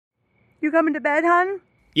You coming to bed, hon?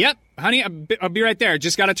 Yep, honey, I'll be right there.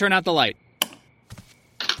 Just gotta turn out the light.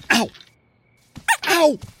 Ow!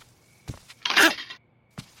 Ow! Ow!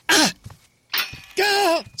 Ah!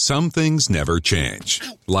 Ah! Some things never change.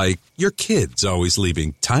 Like your kids always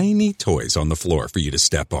leaving tiny toys on the floor for you to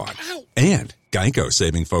step on. And Geico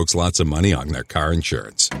saving folks lots of money on their car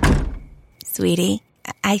insurance. Sweetie,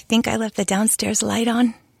 I think I left the downstairs light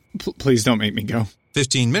on. Please don't make me go.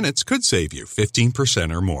 15 minutes could save you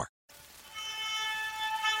 15% or more.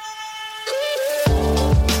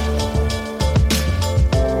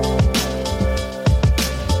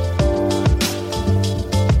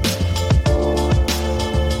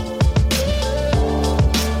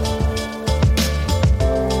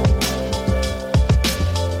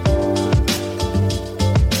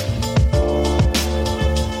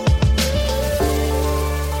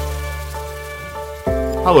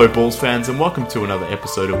 Hello Bulls fans and welcome to another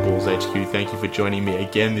episode of BullsHQ. Thank you for joining me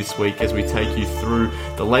again this week as we take you through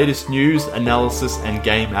the latest news, analysis and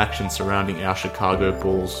game action surrounding our Chicago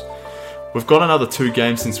Bulls. We've got another 2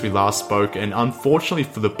 games since we last spoke, and unfortunately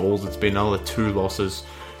for the Bulls it's been another 2 losses,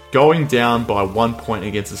 going down by 1 point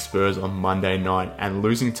against the Spurs on Monday night and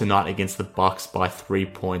losing tonight against the Bucks by 3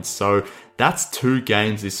 points. So that's 2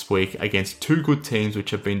 games this week against 2 good teams which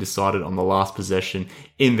have been decided on the last possession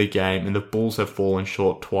in the game, and the Bulls have fallen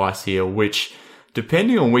short twice here, which,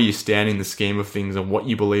 depending on where you stand in the scheme of things and what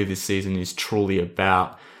you believe this season is truly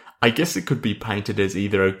about, I guess it could be painted as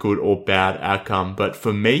either a good or bad outcome. But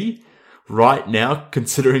for me, right now,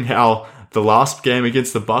 considering how the last game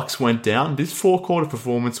against the Bucks went down, this 4-quarter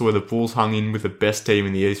performance where the Bulls hung in with the best team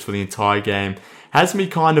in the East for the entire game has me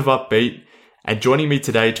kind of upbeat. And joining me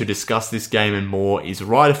today to discuss this game and more is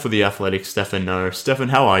writer for The Athletic, Stephen Noh. Stephen,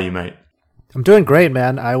 how are you, mate? I'm doing great,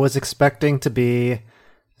 man. I was expecting to be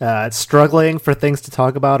struggling for things to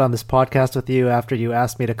talk about on this podcast with you after you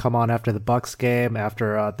asked me to come on after the Bucks game,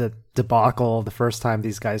 after the debacle the first time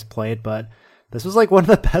these guys played, but this was like one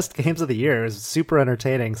of the best games of the year. It was super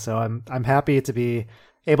entertaining, so I'm happy to be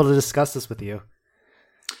able to discuss this with you.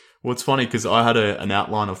 Well, it's funny because I had an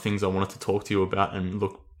outline of things I wanted to talk to you about, and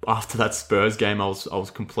look, after that Spurs game, I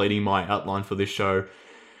was completing my outline for this show,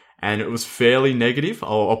 and it was fairly negative,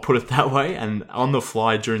 I'll put it that way, and on the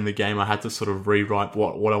fly during the game, I had to sort of rewrite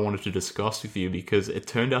what I wanted to discuss with you, because it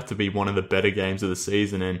turned out to be one of the better games of the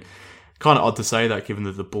season, and kind of odd to say that given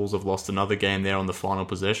that the Bulls have lost another game there on the final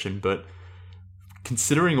possession, but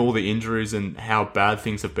considering all the injuries and how bad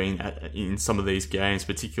things have been in some of these games,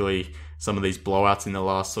 particularly some of these blowouts in the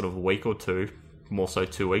last sort of week or two, more so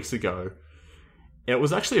 2 weeks ago, it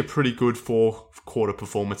was actually a pretty good 4-quarter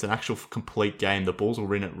performance, an actual complete game. The Bulls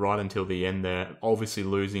were in it right until the end there, obviously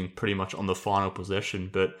losing pretty much on the final possession.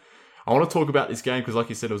 But I want to talk about this game because, like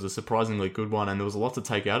you said, it was a surprisingly good one, and there was a lot to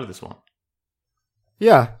take out of this one.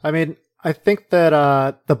 Yeah, I mean, I think that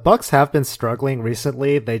the Bucks have been struggling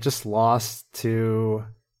recently. They just lost to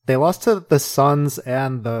the Suns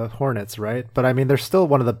and the Hornets, right? But I mean, they're still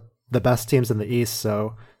one of the best teams in the East,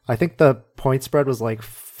 so I think the point spread was like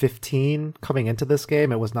 15 coming into this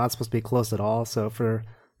game. It was not supposed to be close at all. So for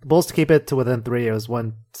the Bulls to keep it to within 3, it was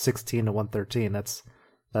 116 to 113. That's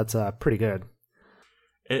pretty good.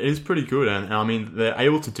 It is pretty good, and I mean they're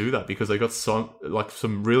able to do that because they got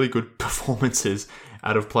some really good performances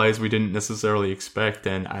out of players we didn't necessarily expect.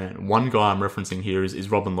 And one guy I'm referencing here is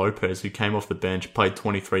Robin Lopez, who came off the bench, played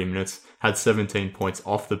 23 minutes, had 17 points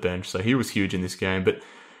off the bench, so he was huge in this game. But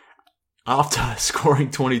after scoring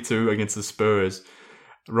 22 against the Spurs,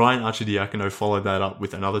 Ryan Arcidiacono followed that up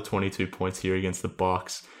with another 22 points here against the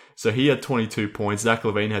Bucks. So he had 22 points, Zach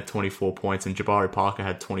LaVine had 24 points, and Jabari Parker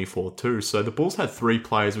had 24 too. So the Bulls had 3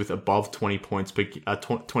 players with above 20 points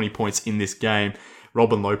in this game.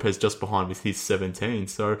 Robin Lopez just behind with his 17.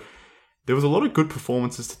 So there was a lot of good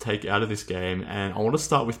performances to take out of this game, and I want to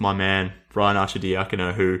start with my man, Ryan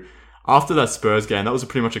Arcidiacono, who, after that Spurs game, that was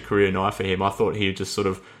pretty much a career night for him. I thought he'd just sort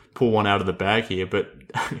of pull one out of the bag here, but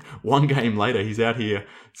one game later, he's out here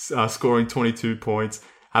scoring 22 points,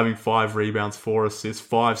 having 5 rebounds, 4 assists,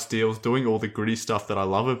 5 steals, doing all the gritty stuff that I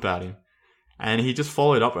love about him. And he just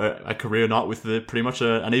followed up a career night with pretty much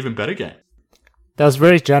an even better game. That was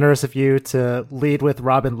very generous of you to lead with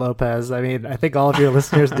Robin Lopez. I mean, I think all of your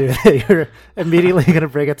listeners knew that you're immediately going to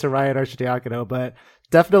bring it to Ryan Arcidiacono, but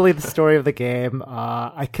definitely the story of the game.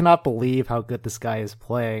 I cannot believe how good this guy is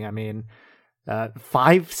playing. I mean,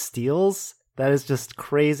 5 steals, that is just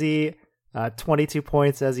crazy. 22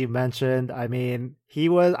 points, as you mentioned. I mean,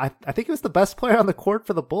 I think he was the best player on the court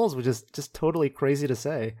for the Bulls, which is just totally crazy to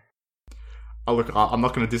say. Oh, look, I'm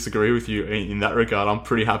not going to disagree with you in that regard. I'm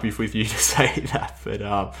pretty happy with you to say that. But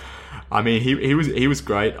I mean, he was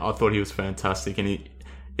great. I thought he was fantastic, and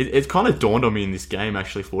it kind of dawned on me in this game,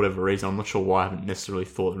 actually, for whatever reason. I'm not sure why I haven't necessarily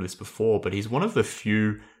thought of this before, but he's one of the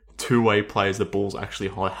few two-way players the Bulls actually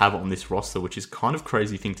have on this roster, which is kind of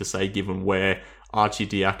crazy thing to say given where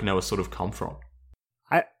Arcidiacono has sort of come from.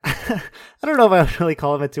 I don't know if I would really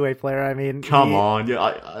call him a two-way player. I mean, come on, yeah,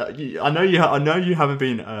 I know you haven't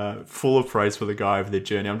been full of praise for the guy over the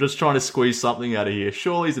journey. I'm just trying to squeeze something out of here.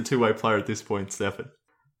 Surely he's a two-way player at this point, Stephen.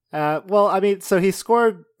 Well, I mean, so he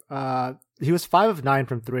scored. He was 5 of 9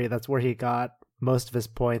 from 3. That's where he got most of his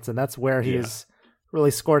points, and that's where he's really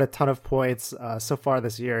scored a ton of points so far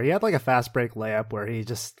this year. He had like a fast break layup where he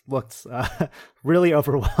just looked really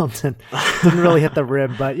overwhelmed and didn't really hit the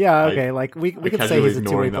rim. But yeah, okay, like we can say he's a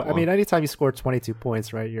two-way player. I mean, anytime you score 22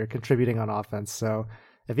 points, right, you're contributing on offense. So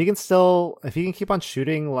if he can keep on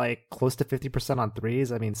shooting like close to 50% on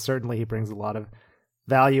threes, I mean, certainly he brings a lot of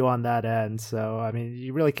value on that end. So I mean,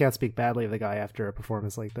 you really can't speak badly of the guy after a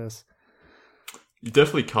performance like this. You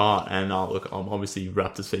definitely can't, and look, I'm obviously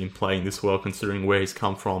wrapped to see him playing this well, considering where he's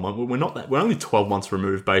come from. We're only 12 months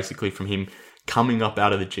removed, basically, from him coming up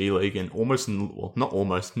out of the G League and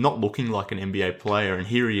not looking like an NBA player, and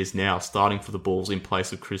here he is now, starting for the Bulls in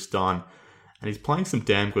place of Chris Dunn, and he's playing some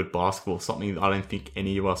damn good basketball, something that I don't think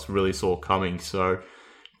any of us really saw coming. So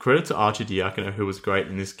credit to Arcidiacono, who was great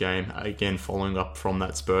in this game, again, following up from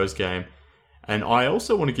that Spurs game. And I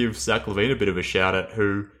also want to give Zach LaVine a bit of a shout out,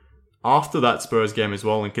 who, after that Spurs game as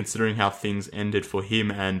well, and considering how things ended for him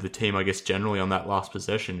and the team, I guess, generally on that last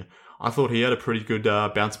possession, I thought he had a pretty good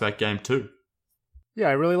bounce-back game too. Yeah,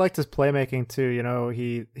 I really liked his playmaking too. You know,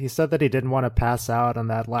 he said that he didn't want to pass out on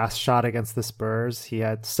that last shot against the Spurs. He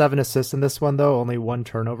had 7 assists in this one, though, only 1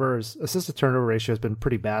 turnover. His assist-to-turnover ratio has been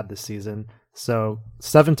pretty bad this season. So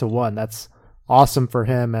 7-1, that's awesome for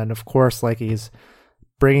him. And of course, like, he's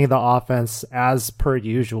bringing the offense as per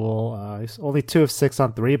usual. He's only 2 of 6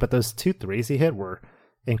 on 3, but those 2 threes he hit were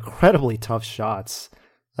incredibly tough shots,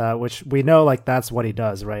 which we know, like, that's what he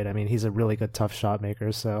does, right? I mean, he's a really good tough shot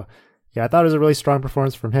maker. So yeah, I thought it was a really strong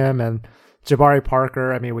performance from him. And Jabari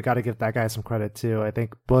Parker, I mean, we got to give that guy some credit too. I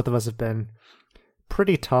think both of us have been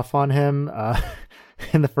pretty tough on him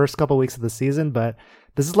in the first couple weeks of the season, but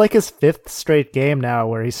this is like his 5th straight game now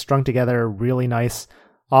where he's strung together a really nice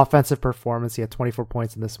offensive performance. He had 24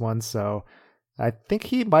 points in this one, so I think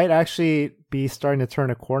he might actually be starting to turn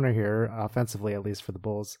a corner here, offensively, at least for the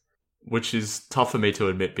Bulls. Which is tough for me to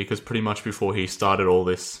admit, because pretty much before he started all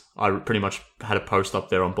this, I pretty much had a post up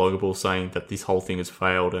there on Bloggable saying that this whole thing has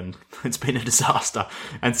failed and it's been a disaster.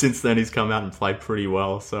 And since then, he's come out and played pretty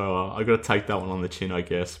well, so I got to take that one on the chin, I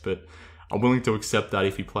guess. But I'm willing to accept that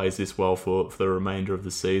if he plays this well for the remainder of the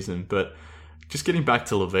season. But just getting back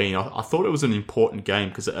to LaVine, I thought it was an important game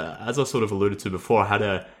because, as I sort of alluded to before, I had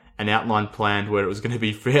an outline planned where it was going to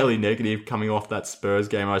be fairly negative coming off that Spurs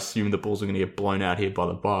game. I assumed the Bulls were going to get blown out here by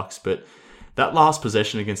the Bucks, but that last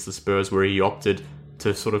possession against the Spurs where he opted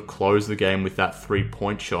to sort of close the game with that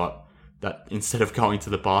 3-point shot that instead of going to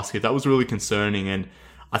the basket, that was really concerning. And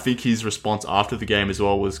I think his response after the game as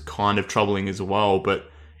well was kind of troubling as well. But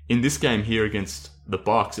in this game here against the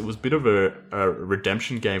Bucks, it was a bit of a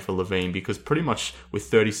redemption game for LaVine, because pretty much with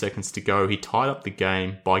 30 seconds to go, he tied up the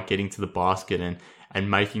game by getting to the basket and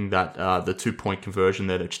making that the 2-point conversion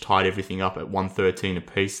there that tied everything up at 113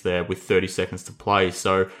 apiece there with 30 seconds to play.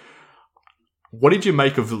 So what did you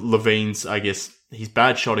make of LaVine's, I guess, his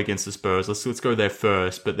bad shot against the Spurs? Let's go there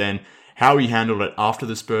first, but then how he handled it after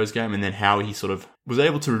the Spurs game, and then how he sort of was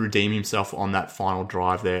able to redeem himself on that final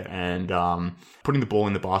drive there and putting the ball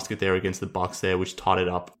in the basket there against the Bucks there, which tied it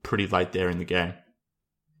up pretty late there in the game.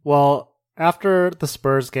 Well, after the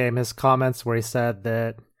Spurs game, his comments where he said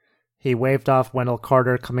that he waved off Wendell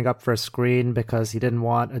Carter coming up for a screen because he didn't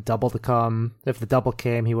want a double to come. If the double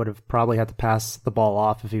came, he would have probably had to pass the ball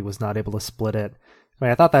off if he was not able to split it. I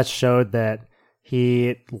mean, I thought that showed that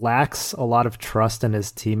he lacks a lot of trust in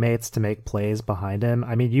his teammates to make plays behind him.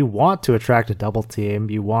 I mean, you want to attract a double team.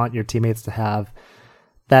 You want your teammates to have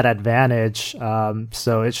that advantage.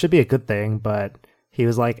 So it should be a good thing, but he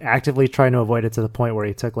was like actively trying to avoid it to the point where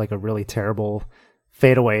he took like a really terrible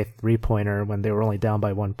fadeaway 3-pointer when they were only down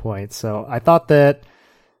by 1 point. So I thought that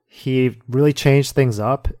he really changed things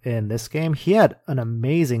up in this game. He had an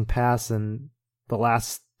amazing pass in the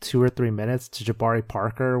last 2 or 3 minutes to Jabari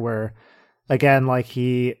Parker where, again, like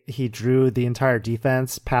he drew the entire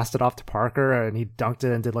defense, passed it off to Parker, and he dunked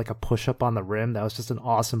it and did like a push-up on the rim. That was just an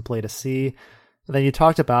awesome play to see. And then you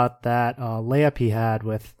talked about that layup he had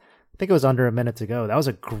with, I think it was under a minute to go. That was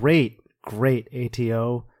a great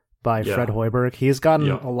ATO by Fred Hoiberg. He's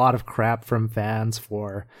gotten a lot of crap from fans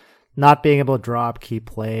for not being able to draw up key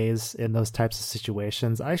plays in those types of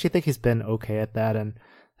situations. I actually think he's been okay at that, and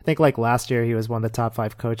I think like last year he was one of the top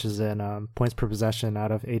 5 coaches in points per possession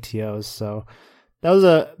out of ATOs. So that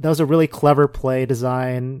was a really clever play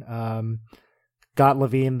design. Got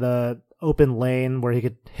LaVine the open lane where he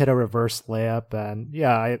could hit a reverse layup. And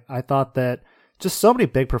yeah, I thought that just so many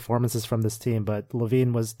big performances from this team, but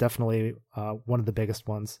LaVine was definitely one of the biggest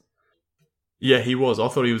ones. Yeah, he was. I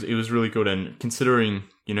thought he was really good, and considering,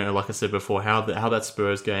 like I said before, how that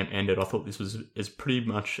Spurs game ended, I thought this was pretty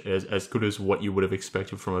much as good as what you would have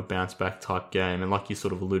expected from a bounce back type game. And like you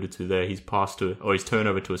sort of alluded to there, his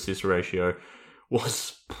turnover to assist ratio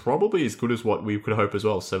was probably as good as what we could hope as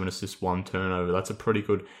well. 7 assists, 1 turnover. That's a pretty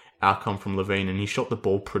good outcome from LaVine, and he shot the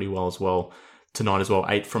ball pretty well as well tonight as well.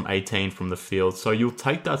 8 from 18 from the field. So you'll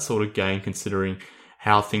take that sort of game considering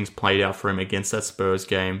how things played out for him against that Spurs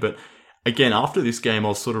game. But again, after this game, I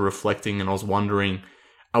was sort of reflecting and I was wondering,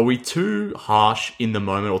 are we too harsh in the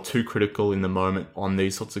moment or too critical in the moment on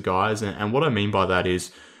these sorts of guys? And what I mean by that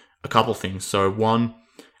is a couple things. So one,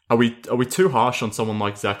 are we too harsh on someone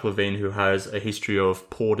like Zach LaVine, who has a history of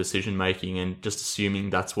poor decision making, and just assuming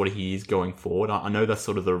that's what he is going forward? I know that's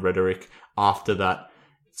sort of the rhetoric after that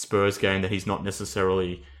Spurs game, that he's not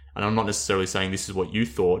necessarily, and I'm not necessarily saying this is what you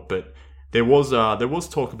thought, but there was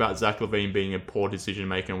talk about Zach LaVine being a poor decision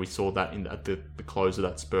maker, and we saw that at the close of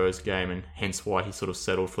that Spurs game, and hence why he sort of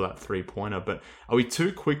settled for that 3-pointer. But are we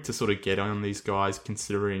too quick to sort of get on these guys,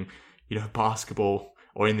 considering, basketball,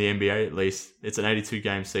 or in the NBA at least, it's an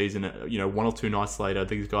 82-game season. 1 or 2 nights later,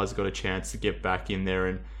 these guys have got a chance to get back in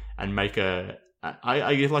there and make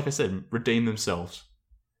like I said, redeem themselves.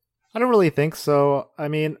 I don't really think so. I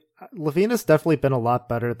mean, LaVine has definitely been a lot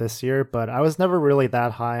better this year, but I was never really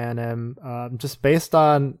that high on him. Just based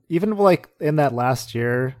on, even like in that last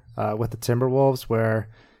year with the Timberwolves, where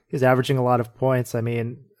he's averaging a lot of points. I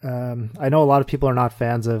mean, I know a lot of people are not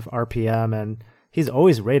fans of RPM, and he's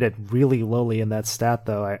always rated really lowly in that stat,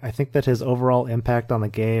 though. I think that his overall impact on the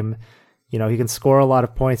game, he can score a lot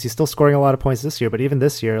of points. He's still scoring a lot of points this year, but even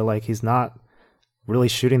this year, like, he's not really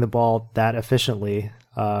shooting the ball that efficiently.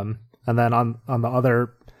 And then on the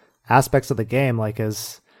other aspects of the game, like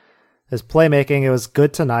his playmaking, it was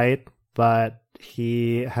good tonight, but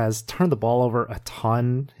he has turned the ball over a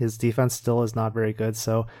ton. His defense still is not very good.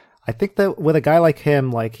 So I think that with a guy like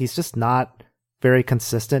him, like, he's just not very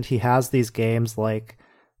consistent. He has these games like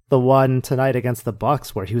the one tonight against the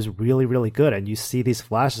Bucks where he was really, really good, and you see these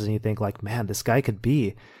flashes and you think like, man, this guy could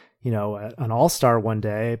be, an all-star one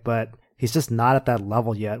day, but he's just not at that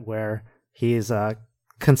level yet where he's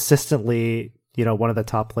consistently, one of the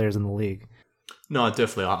top players in the league. No,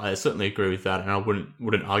 definitely. I certainly agree with that, and I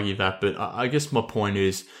wouldn't argue that. But I guess my point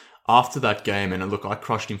is, after that game, and look, I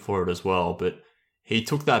crushed him for it as well, but he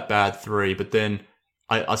took that bad 3, but then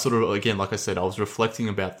I sort of, again, like I said, I was reflecting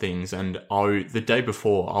about things, and the day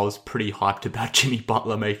before, I was pretty hyped about Jimmy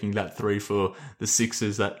Butler making that 3 for the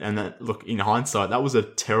Sixers. Look, in hindsight, that was a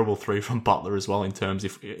terrible 3 from Butler as well in terms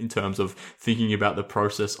of thinking about the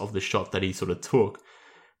process of the shot that he sort of took.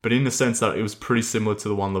 But in the sense that it was pretty similar to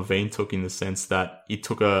the one LaVine took, in the sense that he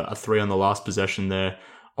took a 3 on the last possession there.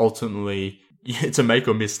 Ultimately, it's a make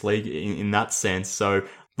or miss league in that sense. So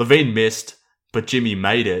LaVine missed, but Jimmy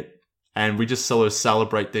made it. And we just sort of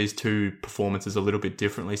celebrate these two performances a little bit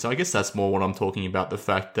differently. So I guess that's more what I'm talking about, the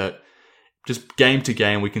fact that just game to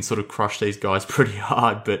game, we can sort of crush these guys pretty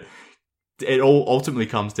hard, but it all ultimately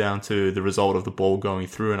comes down to the result of the ball going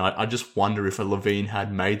through. And I just wonder if a LaVine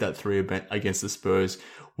had made that 3 against the Spurs,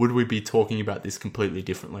 would we be talking about this completely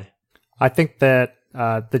differently? I think that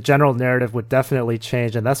the general narrative would definitely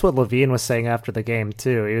change, and that's what LaVine was saying after the game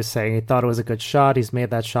too. He was saying he thought it was a good shot. He's made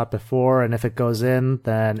that shot before, and if it goes in,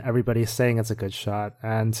 then everybody's saying it's a good shot.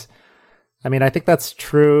 And I mean, I think that's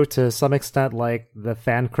true to some extent. Like, the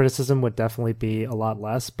fan criticism would definitely be a lot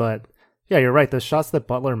less, but yeah, you're right. The shots that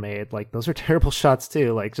Butler made, like, those are terrible shots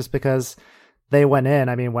too. Like, just because they went in,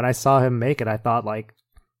 I mean, when I saw him make it, I thought, like,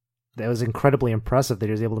 it was incredibly impressive that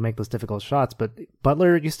he was able to make those difficult shots. But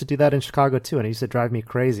Butler used to do that in Chicago too, and it used to drive me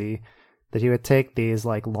crazy that he would take these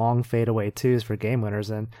like long fadeaway 2s for game winners.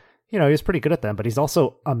 And, he was pretty good at them, but he's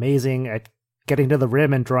also amazing at getting to the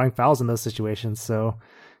rim and drawing fouls in those situations. So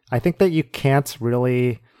I think that you can't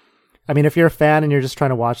really, I mean, if you're a fan and you're just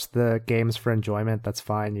trying to watch the games for enjoyment, that's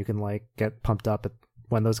fine. You can like get pumped up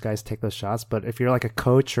when those guys take those shots. But if you're like a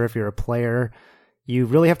coach or if you're a player, you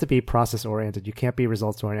really have to be process-oriented. You can't be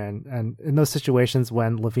results-oriented. And in those situations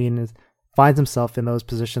when LaVine finds himself in those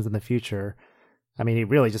positions in the future, I mean, he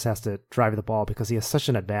really just has to drive the ball because he has such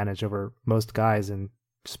an advantage over most guys and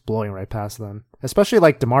just blowing right past them. Especially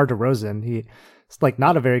like DeMar DeRozan. He's like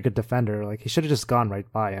not a very good defender. Like, he should have just gone right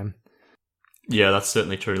by him. Yeah, that's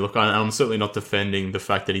certainly true. Look, I'm certainly not defending the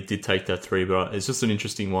fact that he did take that three, but it's just an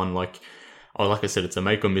interesting one. Like I said, it's a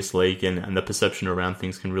make or miss league, and the perception around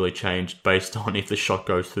things can really change based on if the shot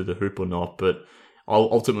goes through the hoop or not. But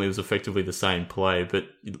ultimately, it was effectively the same play. But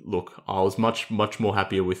look, I was much more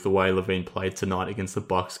happier with the way LaVine played tonight against the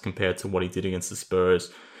Bucks compared to what he did against the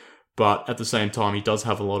Spurs. But at the same time, he does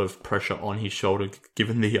have a lot of pressure on his shoulder,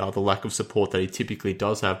 given the lack of support that he typically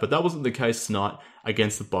does have. But that wasn't the case tonight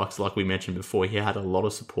against the Bucks, like we mentioned before. He had a lot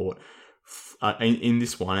of support in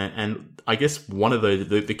this one. And I guess one of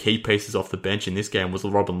the key pieces off the bench in this game was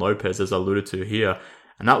Robin Lopez, as I alluded to here.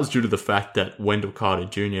 And that was due to the fact that Wendell Carter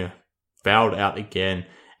Jr. fouled out again.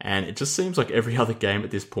 And it just seems like every other game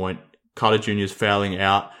at this point, Carter Jr. is fouling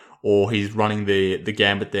out, or he's running the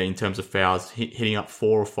gambit there in terms of fouls, hitting up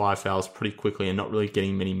 4 or 5 fouls pretty quickly and not really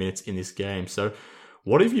getting many minutes in this game. So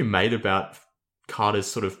what have you made about Carter's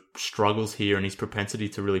sort of struggles here and his propensity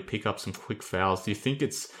to really pick up some quick fouls? Do you think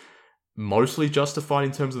it's mostly justified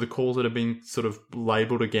in terms of the calls that have been sort of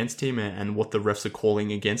labelled against him and what the refs are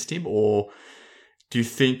calling against him? Or do you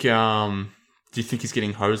think he's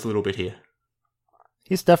getting hosed a little bit here?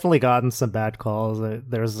 He's definitely gotten some bad calls.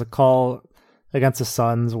 There's a call against the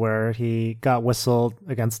Suns where he got whistled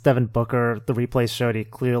against Devin Booker. The replay showed he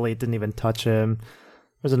clearly didn't even touch him.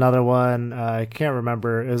 There's another one, I can't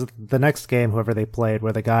remember. It was the next game, whoever they played,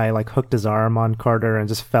 where the guy like hooked his arm on Carter and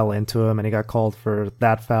just fell into him, and he got called for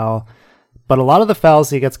that foul. But a lot of the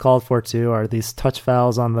fouls he gets called for too are these touch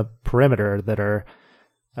fouls on the perimeter that are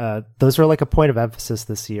those are like a point of emphasis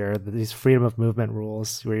this year. These freedom of movement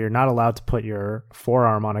rules where you're not allowed to put your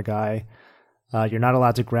forearm on a guy. You're not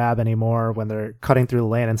allowed to grab anymore when they're cutting through the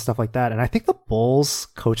lane and stuff like that. And I think the Bulls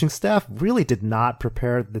coaching staff really did not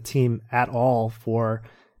prepare the team at all for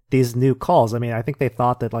these new calls. I mean, I think they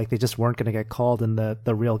thought that like they just weren't going to get called in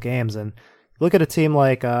the real games. And look at a team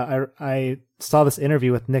like I saw this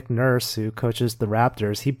interview with Nick Nurse, who coaches the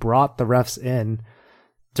Raptors. He brought the refs in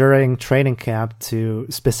during training camp to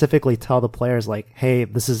specifically tell the players like, hey,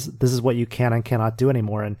 this is what you can and cannot do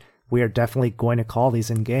anymore, and we are definitely going to call these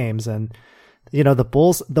in games. And you know, the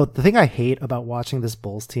Bulls, the thing I hate about watching this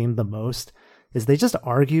Bulls team the most is they just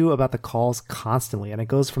argue about the calls constantly. And it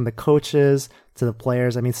goes from the coaches to the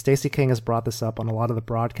players. I mean, Stacey King has brought this up on a lot of the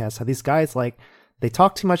broadcasts, how these guys, like, they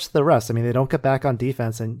talk too much to the refs. I mean, they don't get back on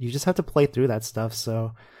defense, and you just have to play through that stuff.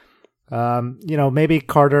 So, you know, maybe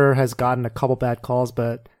Carter has gotten a couple bad calls,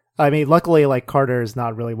 but I mean, luckily, like, Carter is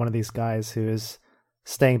not really one of these guys who is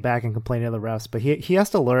staying back and complaining to the refs, but he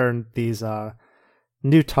has to learn these,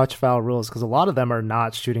 new touch foul rules, because a lot of them are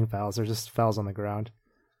not shooting fouls. They're just fouls on the ground.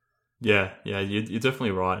 Yeah, you're definitely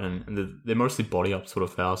right. And they're mostly body up sort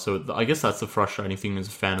of fouls. So I guess that's the frustrating thing as a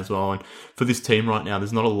fan as well. And for this team right now,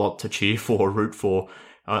 there's not a lot to cheer for or root for.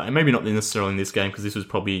 And maybe not necessarily in this game, because this was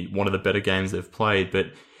probably one of the better games they've played. But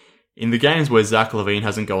in the games where Zach LaVine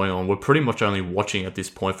hasn't going on, we're pretty much only watching at this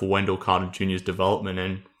point for Wendell Carter Jr.'s development.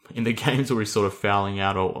 And in the games where he's sort of fouling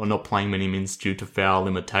out or not playing many minutes due to foul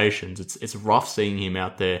limitations, it's rough seeing him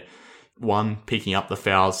out there, one, picking up the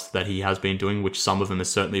fouls that he has been doing, which some of them have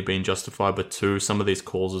certainly been justified, but two, some of these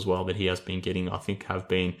calls as well that he has been getting, I think, have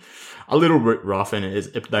been a little bit rough, and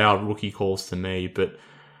they are rookie calls to me. But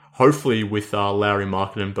hopefully with Lauri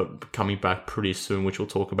Markkanen but coming back pretty soon, which we'll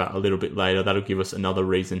talk about a little bit later, that'll give us another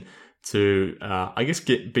reason to, I guess,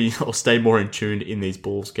 stay more in tune in these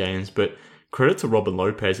Bulls games. But credit to Robin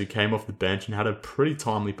Lopez, who came off the bench and had a pretty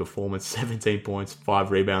timely performance, 17 points,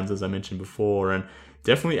 5 rebounds, as I mentioned before, and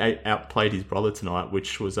definitely outplayed his brother tonight,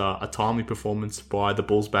 which was a timely performance by the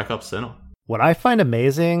Bulls' backup center. What I find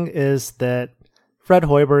amazing is that Fred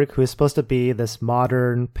Hoiberg, who is supposed to be this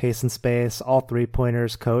modern pace and space, all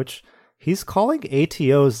three-pointers coach, he's calling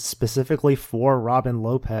ATOs specifically for Robin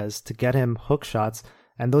Lopez to get him hook shots,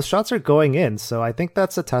 and those shots are going in. So I think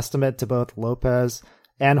that's a testament to both Lopez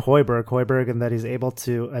and Hoiberg, and that he's able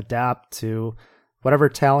to adapt to whatever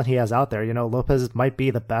talent he has out there. You know, Lopez might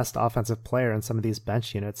be the best offensive player in some of these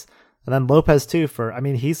bench units. And then Lopez too,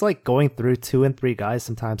 he's like going through 2 and 3 guys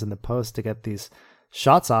sometimes in the post to get these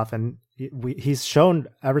shots off. And he's shown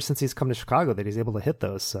ever since he's come to Chicago that he's able to hit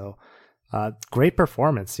those. So great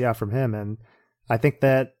performance, from him. And I think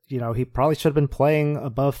that, you know, he probably should have been playing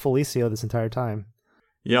above Felicio this entire time.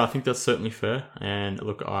 Yeah, I think that's certainly fair. And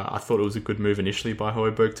look, I thought it was a good move initially by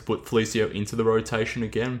Hoiberg to put Felicio into the rotation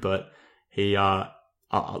again, but he,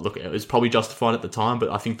 look, it was probably justified at the time,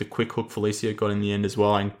 but I think the quick hook Felicio got in the end as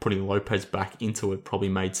well, and putting Lopez back into it probably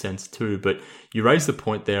made sense too. But you raised the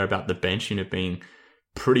point there about the bench unit being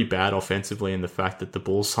pretty bad offensively, and the fact that the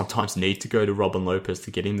Bulls sometimes need to go to Robin Lopez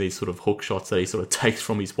to get him these sort of hook shots that he sort of takes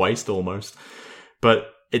from his waist almost.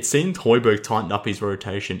 But it seemed Højbjerg tightened up his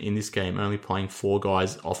rotation in this game, only playing 4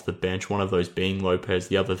 guys off the bench, one of those being Lopez,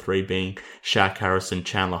 the other 3 being Shaq Harrison,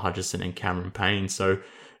 Chandler Hutchison, and Cameron Payne. So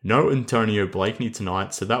no Antonio Blakeney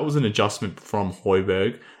tonight. So that was an adjustment from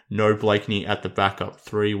Højbjerg. No Blakeney at the backup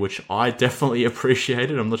 3, which I definitely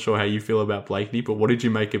appreciated. I'm not sure how you feel about Blakeney, but what did you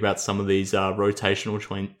make about some of these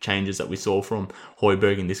rotational changes that we saw from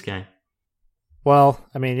Højbjerg in this game? Well,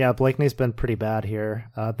 I mean, yeah, Blakeney's been pretty bad here.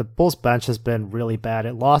 The Bulls bench has been really bad.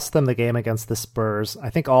 It lost them the game against the Spurs. I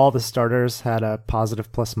think all the starters had a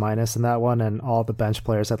positive plus-minus in that one, and all the bench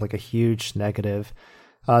players had like a huge negative.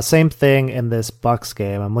 Same thing in this Bucks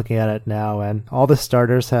game. I'm looking at it now, and all the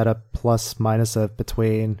starters had a plus-minus of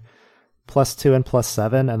between +2 and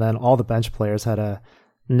 +7, and then all the bench players had a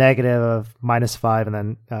negative of -5, and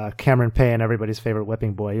then Cameron Payne, everybody's favorite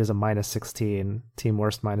whipping boy, he was a -16, team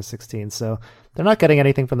worst -16. So they're not getting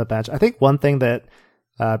anything from the bench. I think one thing that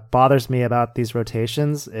bothers me about these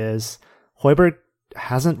rotations is Højbjerg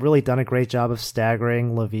hasn't really done a great job of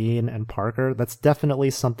staggering LaVine and Parker. That's definitely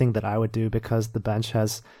something that I would do because the bench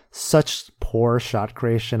has such poor shot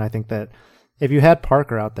creation. I think that if you had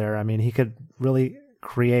Parker out there, I mean, he could really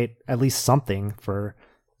create at least something for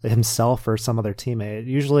himself or some other teammate.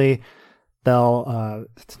 Usually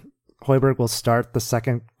Højbjerg will start the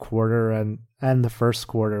second quarter and end the first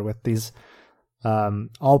quarter with these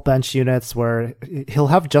all bench units where he'll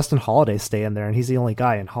have Justin Holiday stay in there, and he's the only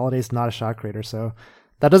guy, and Holiday's not a shot creator, so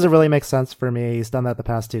that doesn't really make sense for me. He's done that the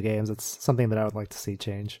past 2 games. It's something that I would like to see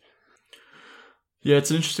change. Yeah, it's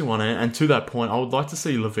an interesting one, and to that point, I would like to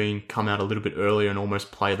see LaVine come out a little bit earlier and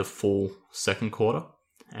almost play the full second quarter.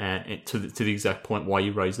 And to the exact point why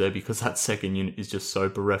you raised there, because that second unit is just so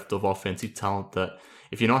bereft of offensive talent that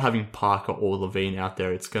if you're not having Parker or LaVine out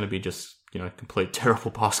there, it's going to be just, complete terrible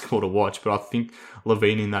basketball to watch. But I think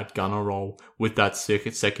LaVine in that gunner role with that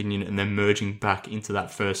second unit and then merging back into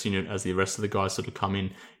that first unit as the rest of the guys sort of come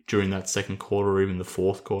in during that second quarter or even the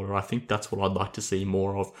fourth quarter, I think that's what I'd like to see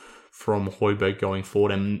more of from Højbjerg going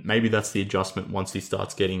forward. And maybe that's the adjustment once he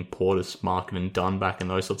starts getting Portis, Markkanen, and Dunn back and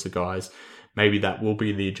those sorts of guys. Maybe that will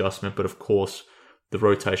be the adjustment, but of course, the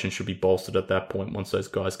rotation should be bolstered at that point once those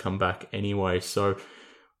guys come back anyway. So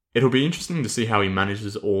it'll be interesting to see how he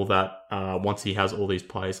manages all that once he has all these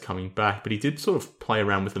players coming back. But he did sort of play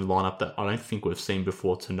around with a lineup that I don't think we've seen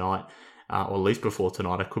before tonight, or at least before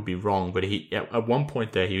tonight. I could be wrong, but he at one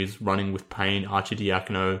point there, he was running with Payne,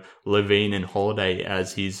 Arcidiacono, LaVine, and Holiday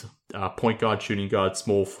as his point guard, shooting guard,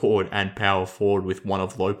 small forward, and power forward with one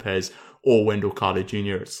of Lopez or Wendell Carter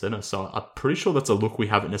Jr. at center. So I'm pretty sure that's a look we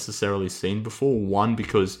haven't necessarily seen before. 1,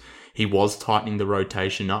 because he was tightening the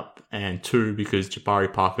rotation up, and 2, because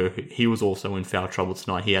Jabari Parker, he was also in foul trouble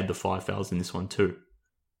tonight. He had the 5 fouls in this one too.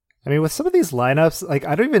 I mean, with some of these lineups, like,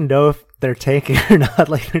 I don't even know if they're tanking or not.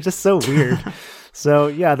 Like, they're just so weird. So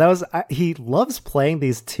yeah, he loves playing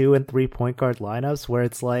these 2 and 3 point guard lineups where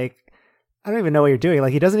it's like, I don't even know what you're doing.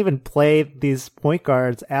 Like, he doesn't even play these point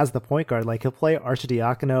guards as the point guard. Like, he'll play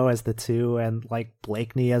Arcidiacono as the 2 and like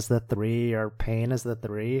Blakeney as the 3 or Payne as the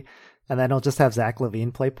 3. And then he'll just have Zach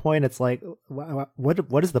LaVine play point. It's like,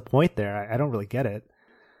 what is the point there? I don't really get it.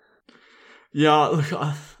 Yeah, look,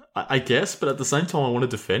 I guess, but at the same time, I want to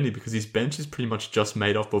defend him because his bench is pretty much just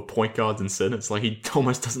made up of point guards and centers. Like, he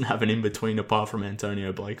almost doesn't have an in-between apart from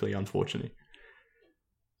Antonio Blakeney, unfortunately.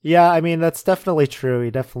 Yeah, I mean, that's definitely true. He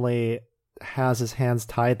definitely has his hands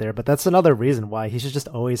tied there, but that's another reason why he should just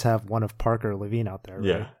always have one of Parker or LaVine out there,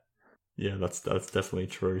 right? Yeah, that's definitely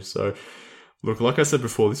true. So, look, like I said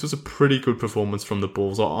before, this was a pretty good performance from the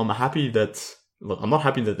Bulls. I'm not happy that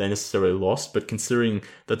they necessarily lost, but considering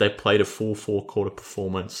that they played a full 4-quarter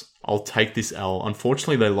performance, I'll take this L.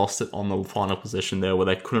 Unfortunately, they lost it on the final possession there where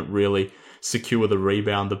they couldn't really secure the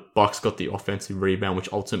rebound. The Bucks got the offensive rebound,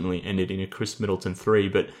 which ultimately ended in a Chris Middleton 3,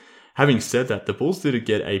 but having said that, the Bulls did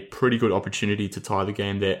get a pretty good opportunity to tie the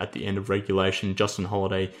game there at the end of regulation. Justin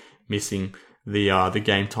Holiday missing the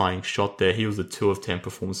game-tying shot there. He was a 2 of 10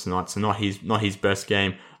 performance tonight, so not his best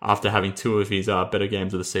game after having 2 of his better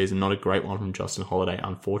games of the season. Not a great one from Justin Holiday,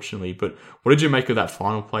 unfortunately. But what did you make of that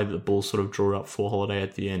final play that the Bulls sort of drew up for Holiday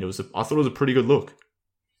at the end? I thought it was a pretty good look.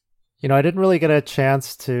 I didn't really get a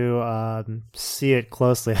chance to see it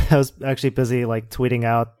closely. I was actually busy tweeting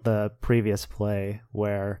out the previous play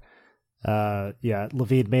where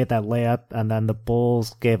LaVine made that layup, and then the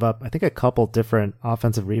Bulls gave up, I think, a couple different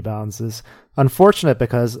offensive rebounds. Is unfortunate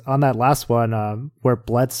because on that last one, where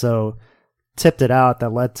Bledsoe tipped it out,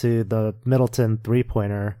 that led to the Middleton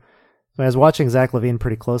 3-pointer. I was watching Zach LaVine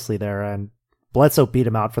pretty closely there, and Bledsoe beat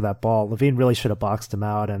him out for that ball. LaVine really should have boxed him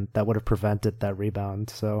out, and that would have prevented that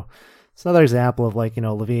rebound. So it's another example of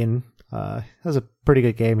LaVine Has a pretty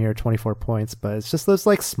good game here, 24 points, but it's just those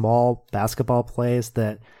like small basketball plays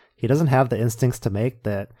that he doesn't have the instincts to make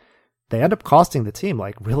that they end up costing the team,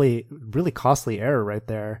 like really, really costly error right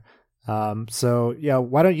there. So yeah,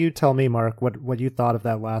 why don't you tell me, Mark, what you thought of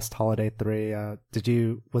that last Holiday three?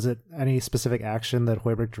 Was it any specific action that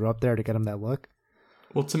Hoiberg drew up there to get him that look?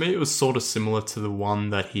 Well, to me, it was sort of similar to the one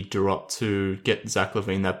that he drew up to get Zach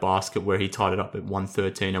LaVine that basket where he tied it up at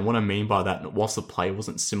 113. And what I mean by that, whilst the play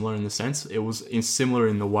wasn't similar in the sense, it was similar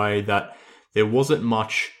in the way that there wasn't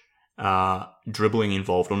much dribbling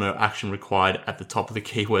involved or no action required at the top of the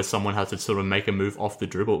key where someone had to sort of make a move off the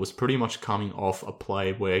dribble. It was pretty much coming off a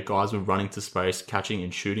play where guys were running to space, catching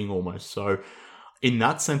and shooting almost. So in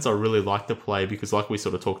that sense, I really liked the play because like we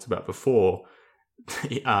sort of talked about before,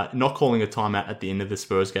 not calling a timeout at the end of the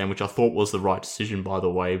Spurs game, which I thought was the right decision, by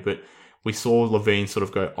the way, but we saw LaVine sort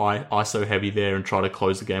of go ISO heavy there and try to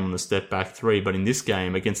close the game on the step back three. But in this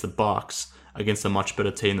game against the Bucks, against a much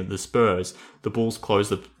better team than the Spurs, the Bulls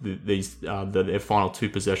closed their final two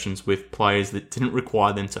possessions with plays that didn't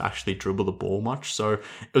require them to actually dribble the ball much. So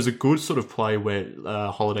it was a good sort of play where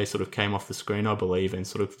Holiday sort of came off the screen, I believe, and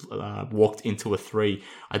sort of walked into a three.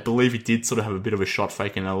 I believe he did sort of have a bit of a shot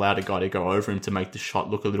fake and allowed a guy to go over him to make the shot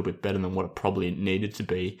look a little bit better than what it probably needed to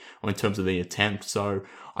be in terms of the attempt. So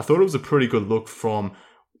I thought it was a pretty good look from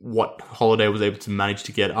what Holiday was able to manage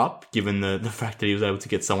to get up, given the fact that he was able to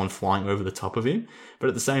get someone flying over the top of him. But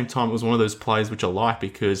at the same time, it was one of those plays which I like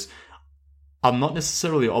because I'm not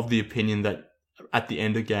necessarily of the opinion that at the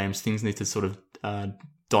end of games, things need to sort of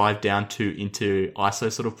dive down into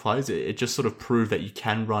ISO sort of plays. It just sort of proved that you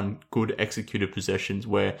can run good executed possessions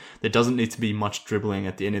where there doesn't need to be much dribbling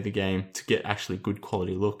at the end of the game to get actually good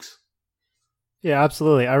quality looks. Yeah,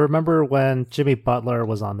 absolutely. I remember when Jimmy Butler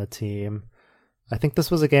was on the team, I think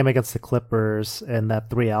this was a game against the Clippers in that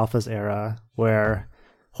 3 Alphas era where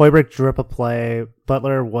Hoiberg drew up a play.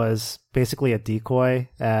 Butler was basically a decoy,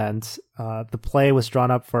 and the play was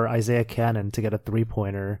drawn up for Isaiah Cannon to get a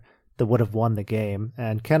 3-pointer that would have won the game.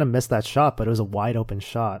 And Cannon missed that shot, but it was a wide open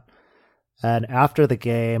shot. And after the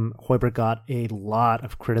game, Hoiberg got a lot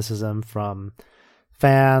of criticism from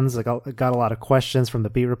fans. I got a lot of questions from the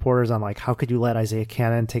beat reporters on like, how could you let Isaiah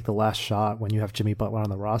Cannon take the last shot when you have Jimmy Butler on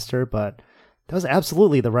the roster? But that was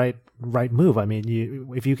absolutely the right move. I mean,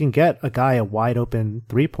 if you can get a guy a wide open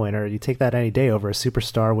 3-pointer, you take that any day over a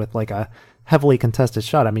superstar with like a heavily contested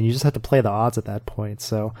shot. I mean, you just have to play the odds at that point.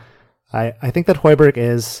 So I think that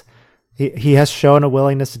Hoiberg he has shown a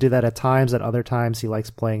willingness to do that at times. At other times, he likes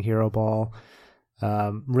playing hero ball.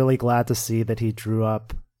 Really glad to see that he drew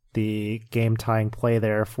up the game-tying play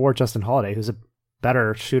there for Justin Holiday, who's a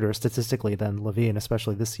better shooter statistically than LaVine,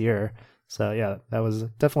 especially this year. So yeah, that was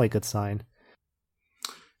definitely a good sign.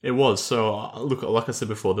 It was. So, look, like I said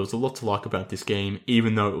before, there was a lot to like about this game,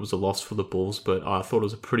 even though it was a loss for the Bulls, but I thought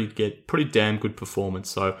it was a pretty damn good performance.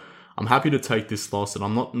 So, I'm happy to take this loss, and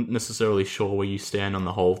I'm not necessarily sure where you stand on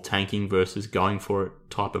the whole tanking versus going for it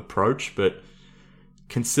type approach, but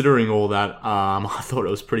considering all that, I thought it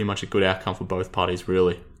was pretty much a good outcome for both parties,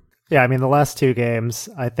 really. Yeah, I mean, the last 2 games,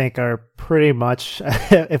 I think, are pretty much,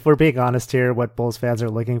 if we're being honest here, what Bulls fans are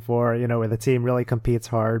looking for, where the team really competes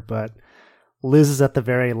hard, but loses at the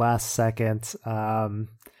very last second.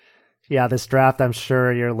 Yeah, this draft, I'm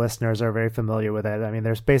sure your listeners are very familiar with it. I mean,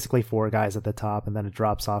 there's basically 4 guys at the top, and then it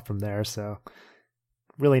drops off from there. So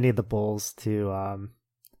really need the Bulls to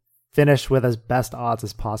finish with as best odds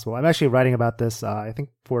as possible. I'm actually writing about this, I think,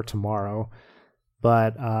 for tomorrow.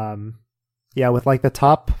 But yeah, with like the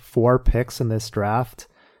top 4 picks in this draft,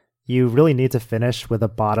 you really need to finish with a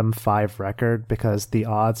bottom 5 record because the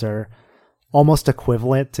odds are almost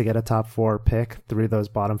equivalent to get a top 4 pick through those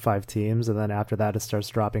bottom 5 teams, and then after that it starts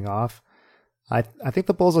dropping off. I think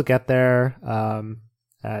the Bulls will get there,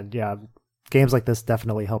 and yeah, games like this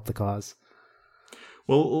definitely help the cause.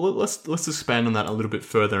 Well, let's expand on that a little bit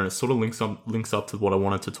further, and it sort of links up to what I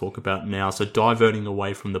wanted to talk about now. So diverting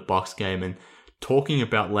away from the Bucks game and talking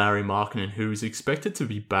about Lauri Markkanen, who is expected to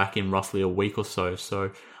be back in roughly a week or so.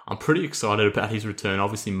 So I'm pretty excited about his return.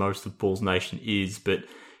 Obviously, most of Bulls Nation is, but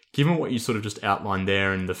given what you sort of just outlined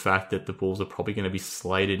there and the fact that the Bulls are probably going to be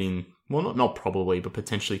slated in, well, not probably, but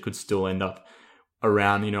potentially could still end up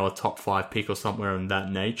around, a top 5 pick or somewhere in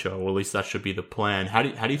that nature, or at least that should be the plan. How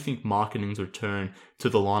do you think Markkanen's return to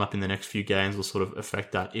the lineup in the next few games will sort of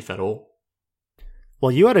affect that, if at all?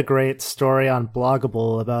 Well, you had a great story on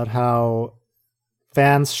Bloggable about how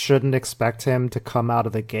fans shouldn't expect him to come out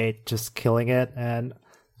of the gate just killing it, and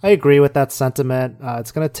I agree with that sentiment.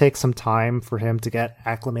 It's going to take some time for him to get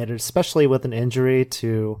acclimated, especially with an injury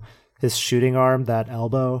to his shooting arm, that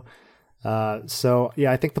elbow. So,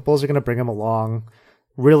 yeah, I think the Bulls are going to bring him along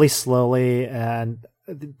really slowly, and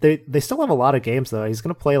they still have a lot of games though. He's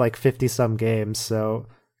going to play like 50 some games, so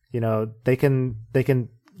they can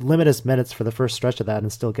limit his minutes for the first stretch of that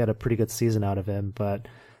and still get a pretty good season out of him. But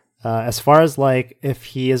as far as like if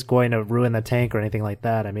he is going to ruin the tank or anything like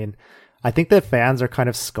that, I mean, I think that fans are kind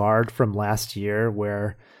of scarred from last year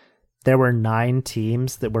where there were 9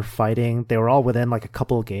 teams that were fighting. They were all within like a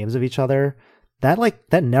couple of games of each other.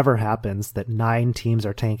 That never happens, that 9 teams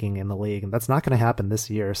are tanking in the league, and that's not going to happen this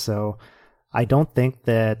year. So I don't think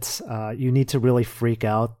that you need to really freak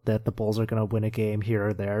out that the Bulls are going to win a game here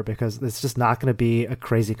or there, because it's just not going to be a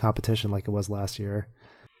crazy competition like it was last year.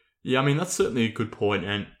 Yeah, I mean, that's certainly a good point.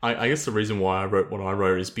 And I guess the reason why I wrote what I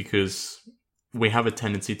wrote is because we have a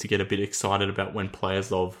tendency to get a bit excited about when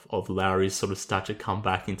players of Lauri's sort of stature come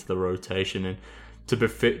back into the rotation. And to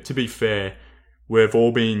be fair, we've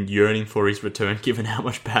all been yearning for his return, given how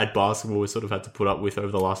much bad basketball we sort of had to put up with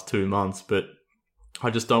over the last 2 months. But I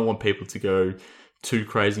just don't want people to go too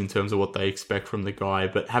crazy in terms of what they expect from the guy.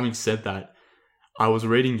 But having said that, I was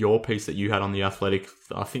reading your piece that you had on The Athletic,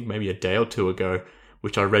 I think maybe a day or two ago,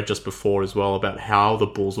 which I read just before as well, about how the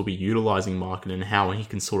Bulls will be utilising Markkanen and how he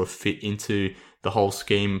can sort of fit into the whole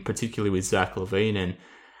scheme, particularly with Zach LaVine. And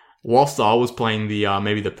whilst I was playing the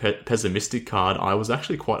maybe the pessimistic card, I was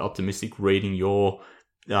actually quite optimistic reading your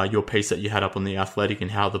piece that you had up on The Athletic and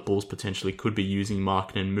how the Bulls potentially could be using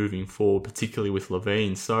Markkanen moving forward, particularly with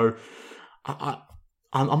LaVine. So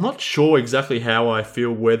I'm not sure exactly how I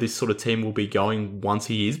feel where this sort of team will be going once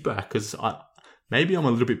he is back, because maybe I'm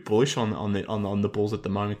a little bit bullish on the Bulls at the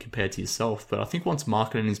moment compared to yourself. But I think once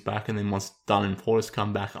Markkanen is back and then once Dunn and Portis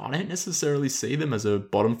come back, I don't necessarily see them as a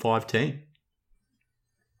bottom 5 team.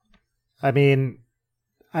 I mean,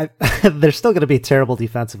 they're still going to be terrible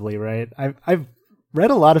defensively, right? I've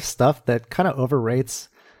read a lot of stuff that kind of overrates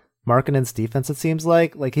Markkanen's defense, it seems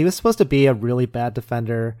like. Like, he was supposed to be a really bad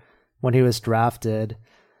defender when he was drafted,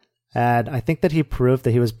 and I think that he proved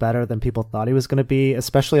that he was better than people thought he was going to be,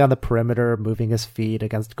 especially on the perimeter, moving his feet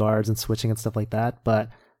against guards and switching and stuff like that. But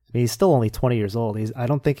I mean, he's still only 20 years old. I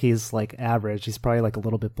don't think he's like average. He's probably like a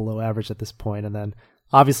little bit below average at this point. And then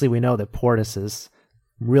obviously we know that Portis is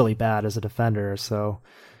really bad as a defender. So,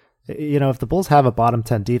 if the Bulls have a bottom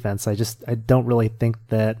 10 defense, I don't really think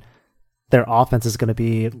that their offense is going to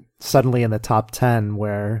be suddenly in the top 10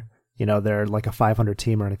 where, they're like a 500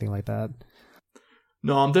 team or anything like that.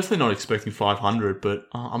 No, I'm definitely not expecting 500, but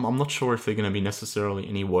I'm not sure if they're going to be necessarily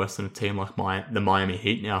any worse than a team like the Miami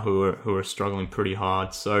Heat now, who are struggling pretty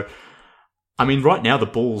hard. So, I mean, right now the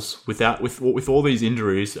Bulls, with all these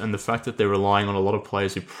injuries and the fact that they're relying on a lot of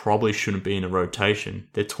players who probably shouldn't be in a rotation,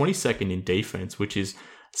 they're 22nd in defense, which is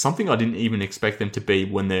something I didn't even expect them to be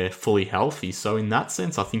when they're fully healthy. So in that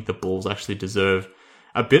sense, I think the Bulls actually deserve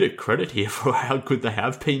a bit of credit here for how good they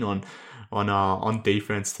have been on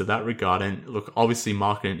defense to that regard. And look, obviously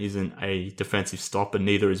Markkanen isn't a defensive stopper,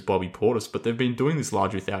 neither is Bobby Portis, but they've been doing this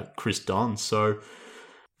largely without Chris Dunn. So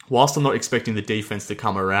whilst I'm not expecting the defense to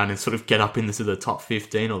come around and sort of get up into the top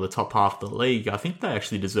 15 or the top half of the league, I think they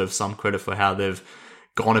actually deserve some credit for how they've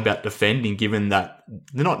gone about defending, given that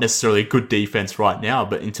they're not necessarily a good defense right now,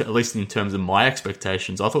 but at least in terms of my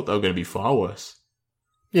expectations, I thought they were going to be far worse.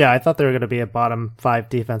 Yeah, I thought they were going to be a bottom 5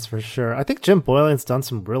 defense for sure. I think Jim Boylan's done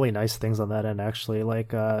some really nice things on that end, actually.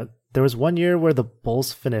 Like, there was one year where the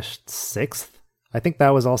Bulls finished 6th. I think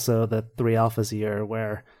that was also the 3 Alphas year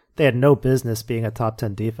where they had no business being a top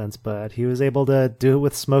 10 defense, but he was able to do it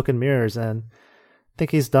with smoke and mirrors, and I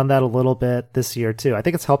think he's done that a little bit this year too. I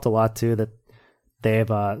think it's helped a lot too that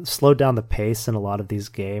they've slowed down the pace in a lot of these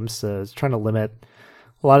games, so it's trying to limit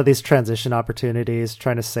a lot of these transition opportunities,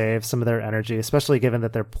 trying to save some of their energy, especially given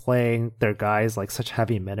that they're playing their guys like such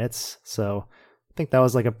heavy minutes. So I think that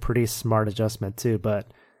was like a pretty smart adjustment too.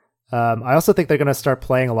 But I also think they're going to start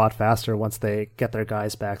playing a lot faster once they get their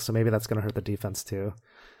guys back. So maybe that's going to hurt the defense too.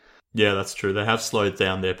 Yeah, that's true. They have slowed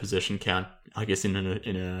down their possession count, I guess, in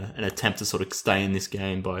an attempt to sort of stay in this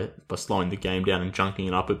game by slowing the game down and junking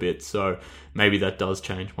it up a bit. So maybe that does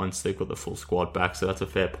change once they've got the full squad back. So that's a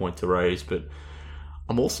fair point to raise. But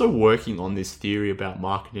I'm also working on this theory about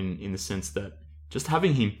Markkanen in the sense that just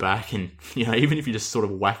having him back and, even if you just sort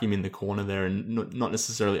of whack him in the corner there and not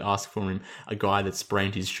necessarily ask for him, a guy that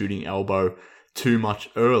sprained his shooting elbow too much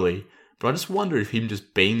early. But I just wonder if him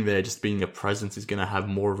just being there, just being a presence, is going to have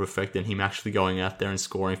more of an effect than him actually going out there and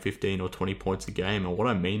scoring 15 or 20 points a game. And what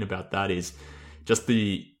I mean about that is just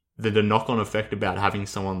the knock-on effect about having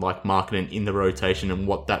someone like Markkanen in the rotation and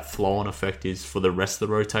what that flow-on effect is for the rest of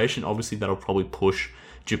the rotation. Obviously, that'll probably push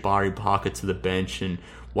Jabari Parker to the bench, and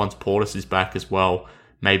once Portis is back as well,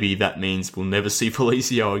 maybe that means we'll never see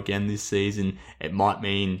Felicio again this season. It might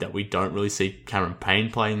mean that we don't really see Cameron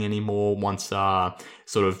Payne playing anymore once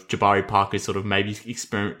sort of Jabari Parker sort of maybe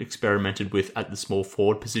experimented with at the small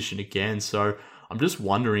forward position again. So I'm just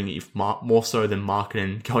wondering if more so than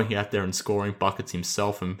Markkanen going out there and scoring buckets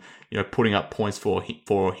himself and putting up points for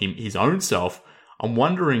him his own self, I'm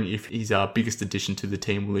wondering if his biggest addition to the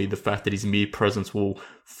team will be the fact that his mere presence will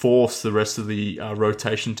force the rest of the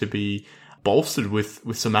rotation to be bolstered with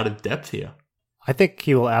some added depth here. I think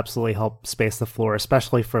he will absolutely help space the floor,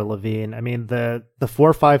 especially for LaVine. I mean, the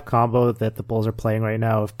 4-5 combo that the Bulls are playing right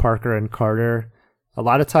now of Parker and Carter, a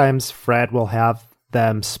lot of times Fred will have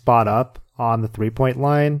them spot up on the 3-point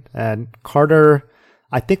line, and Carter,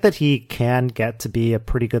 I think that he can get to be a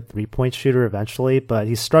pretty good 3-point shooter eventually, but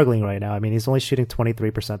he's struggling right now. I mean, he's only shooting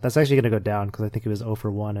 23%. That's actually going to go down because I think he was 0 for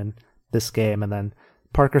 1 in this game, and then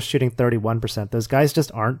Parker's shooting 31%. Those guys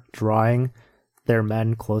just aren't drawing their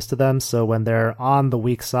men close to them, so when they're on the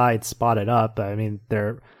weak side spotted up, I mean,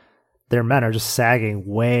 their men are just sagging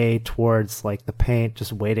way towards like the paint,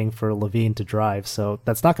 just waiting for LaVine to drive. So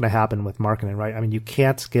that's not going to happen with Markkanen, right? I mean, you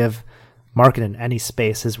can't give Markkanen any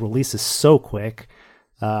space. His release is so quick.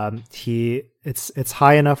 It's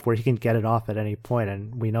high enough where he can get it off at any point,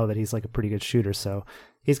 and we know that he's like a pretty good shooter, so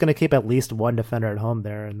he's going to keep at least one defender at home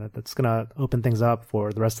there, and that's going to open things up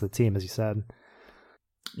for the rest of the team, as you said.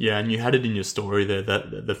 Yeah, and you had it in your story there,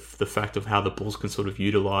 that the fact of how the Bulls can sort of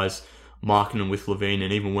utilize Markkanen with LaVine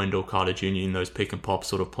and even Wendell Carter Jr. in those pick and pop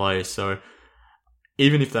sort of plays. So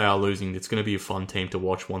even if they are losing, it's going to be a fun team to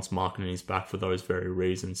watch once Markkanen is back for those very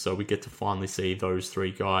reasons. So we get to finally see those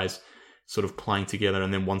three guys sort of playing together,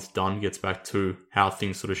 and then once Dunn gets back to how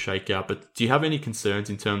things sort of shake out. But do you have any concerns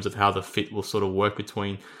in terms of how the fit will sort of work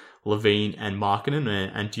between LaVine and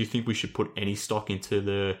Markkanen? And do you think we should put any stock into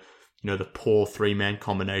the poor three-man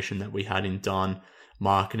combination that we had in Dunn,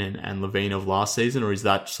 Markkanen, and LaVine of last season, or is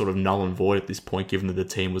that sort of null and void at this point, given that the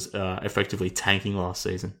team was effectively tanking last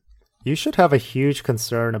season? You should have a huge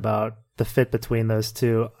concern about the fit between those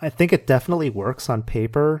two. I think it definitely works on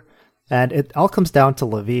paper, and it all comes down to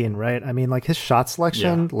LaVine, right? I mean, like his shot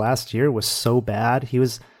selection last year was so bad. He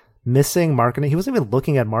was missing Markkanen. He wasn't even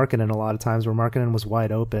looking at Markkanen a lot of times where Markkanen was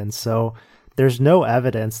wide open. So there's no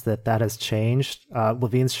evidence that has changed.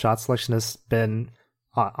 LaVine's shot selection has been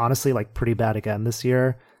honestly like pretty bad again this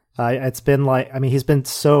year. It's been like, I mean, he's been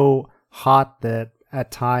so hot that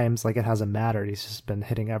at times like it hasn't mattered. He's just been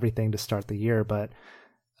hitting everything to start the year. But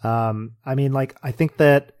I mean, like, I think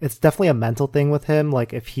that it's definitely a mental thing with him.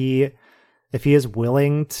 Like if he is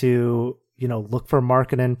willing to, look for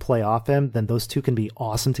Markkanen, play off him, then those two can be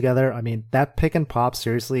awesome together. I mean, that pick and pop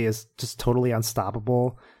seriously is just totally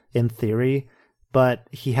unstoppable in theory, but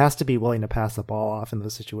he has to be willing to pass the ball off in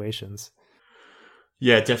those situations.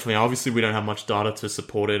 Yeah, definitely. Obviously, we don't have much data to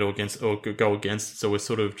support it or go against it, so we're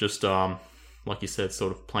sort of just, like you said,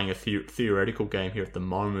 sort of playing a theoretical game here at the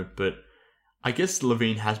moment. But I guess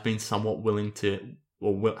LaVine has been somewhat willing to,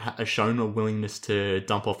 or has shown a willingness to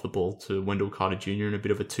dump off the ball to Wendell Carter Jr. in a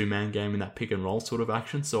bit of a two-man game in that pick and roll sort of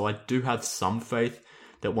action. So I do have some faith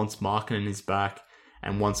that once Markkanen is back,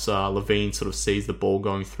 and once LaVine sort of sees the ball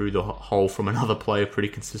going through the hole from another player pretty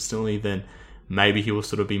consistently, then maybe he will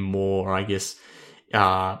sort of be more, I guess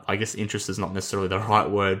interest is not necessarily the right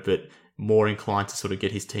word, but more inclined to sort of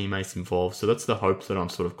get his teammates involved. So that's the hope that I'm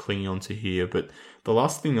sort of clinging on to here. But the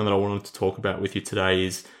last thing that I wanted to talk about with you today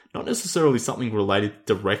is not necessarily something related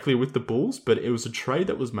directly with the Bulls, but it was a trade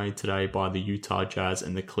that was made today by the Utah Jazz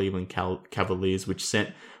and the Cleveland Cavaliers, which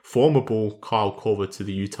sent former Bull Kyle Korver to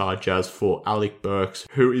the Utah Jazz for Alec Burks,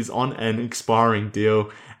 who is on an expiring deal.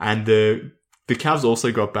 And the Cavs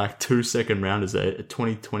also got back 2 second-rounders, a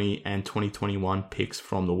 2020 and 2021 picks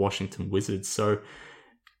from the Washington Wizards. So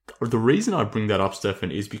the reason I bring that up,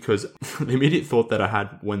 Stefan, is because the immediate thought that I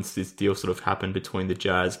had once this deal sort of happened between the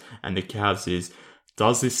Jazz and the Cavs is,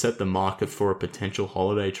 does this set the market for a potential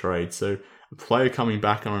holiday trade? So a player coming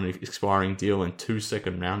back on an expiring deal and 2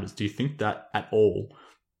 second-rounders, do you think that at all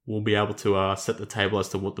will be able to set the table as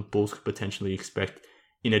to what the Bulls could potentially expect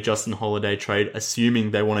in a Justin Holiday trade,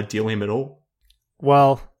 assuming they want to deal him at all?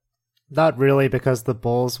 Well, not really, because the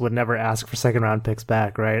Bulls would never ask for second-round picks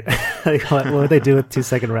back, right? Like, what would they do with 2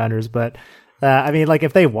 second-rounders? But, I mean, like,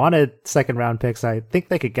 if they wanted second-round picks, I think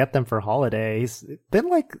they could get them for Holiday. He's been,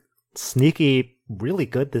 like, sneaky really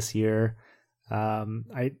good this year.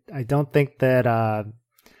 I don't think that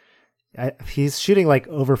he's shooting like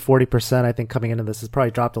over 40%. I think coming into this has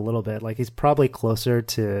probably dropped a little bit. Like he's probably closer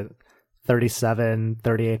to 37,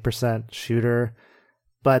 38% shooter.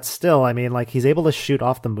 But still, I mean, like, he's able to shoot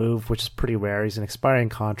off the move, which is pretty rare. He's an expiring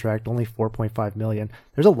contract, only $4.5 million.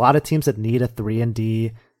 There's a lot of teams that need a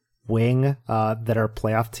 3-and-D wing that are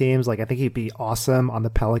playoff teams. Like, I think he'd be awesome on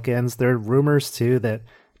the Pelicans. There are rumors, too, that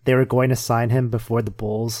they were going to sign him before the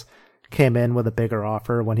Bulls came in with a bigger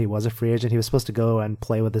offer when he was a free agent. He was supposed to go and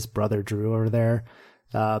play with his brother Drew over there.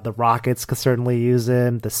 The Rockets could certainly use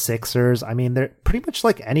him. The Sixers. I mean, they're pretty much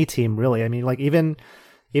like any team, really. I mean, like, even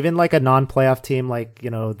like a non-playoff team like,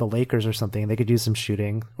 the Lakers or something, they could use some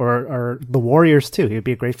shooting. Or the Warriors, too. He would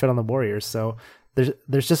be a great fit on the Warriors. So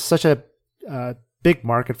there's just such a big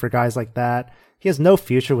market for guys like that. He has no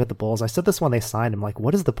future with the Bulls. I said this when they signed him. Like,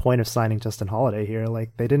 what is the point of signing Justin Holiday here?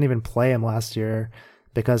 Like, they didn't even play him last year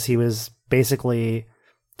because he was basically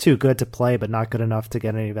too good to play but not good enough to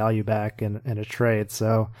get any value back in a trade.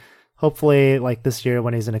 So hopefully, like, this year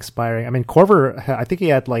when he's an expiring... I mean, Korver, I think he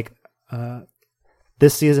had, like...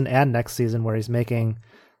 this season and next season where he's making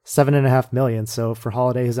 $7.5 million. So for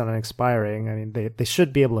Holiday, who's on an expiring, I mean, they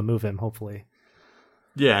should be able to move him, hopefully.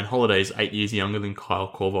 Yeah, and Holiday's 8 years younger than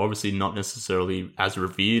Kyle Korver. Obviously not necessarily as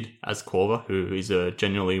revered as Korver, who is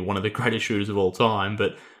genuinely one of the greatest shooters of all time,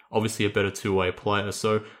 but obviously a better two-way player.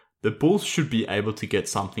 So the Bulls should be able to get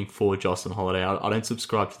something for Justin Holiday. I don't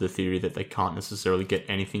subscribe to the theory that they can't necessarily get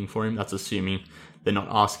anything for him. That's assuming they're not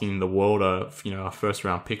asking the world a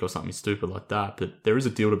first-round pick or something stupid like that. But there is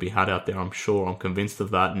a deal to be had out there, I'm sure. I'm convinced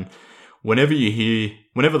of that. And whenever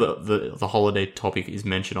the Holiday topic is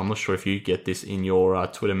mentioned, I'm not sure if you get this in your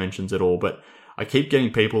Twitter mentions at all, but I keep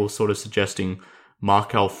getting people sort of suggesting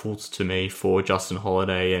Markelle Fultz to me for Justin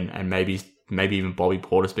Holiday and maybe even Bobby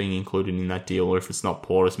Portis being included in that deal, or if it's not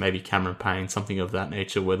Portis, maybe Cameron Payne, something of that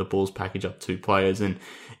nature, where the Bulls package up two players and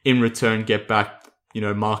in return get back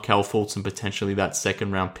Markelle Fultz and potentially that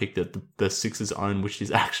second-round pick that the Sixers own, which is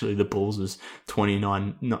actually the Bulls'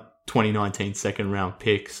 2019 second-round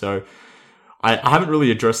pick. So I haven't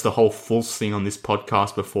really addressed the whole Fultz thing on this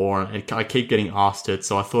podcast before, and I keep getting asked it,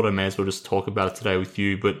 so I thought I may as well just talk about it today with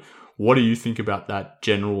you. But what do you think about that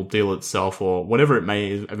general deal itself, or whatever it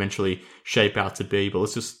may eventually shape out to be? But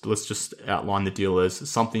let's just outline the deal as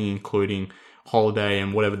something including Holiday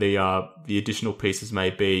and whatever the additional pieces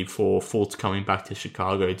may be for Fultz coming back to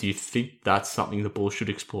Chicago. Do you think that's something the Bulls should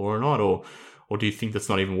explore or not, or do you think that's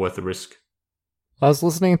not even worth the risk? I was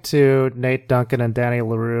listening to Nate Duncan and Danny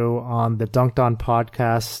LaRue on the Dunked On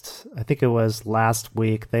podcast. I think it was last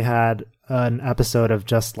week. They had an episode of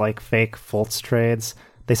just like fake Fultz trades.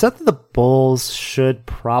 They said that the Bulls should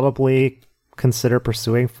probably consider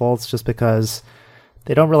pursuing Fultz just because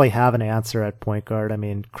they don't really have an answer at point guard. I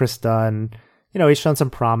mean, Chris Dunn, he's shown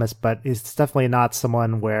some promise, but he's definitely not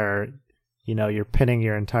someone where, you're pinning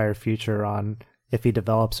your entire future on if he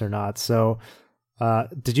develops or not. So,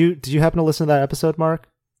 did you happen to listen to that episode, Mark?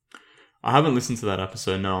 I haven't listened to that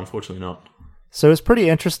episode. No, unfortunately not. So it was pretty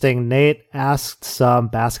interesting. Nate asked some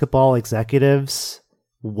basketball executives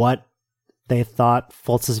what they thought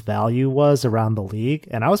Fultz's value was around the league,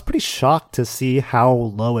 and I was pretty shocked to see how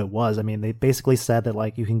low it was. I mean, they basically said that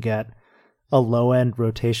like you can get a low-end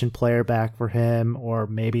rotation player back for him, or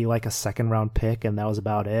maybe like a second-round pick, and that was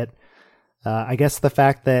about it. I guess the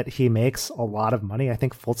fact that he makes a lot of money, I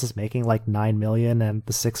think Fultz is making like $9 million, and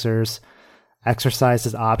the Sixers exercised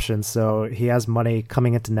his options, so he has money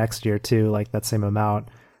coming into next year too, like that same amount.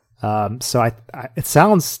 So it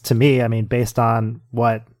sounds to me, I mean, based on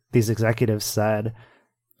what these executives said,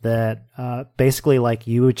 that basically like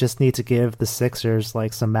you would just need to give the Sixers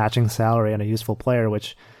like some matching salary and a useful player,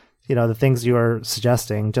 which, the things you are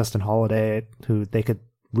suggesting, Justin Holiday, who they could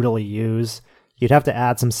really use, you'd have to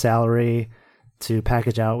add some salary to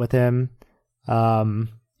package out with him.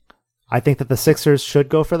 I think that the Sixers should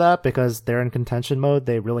go for that because they're in contention mode.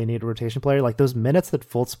 They really need a rotation player. Like those minutes that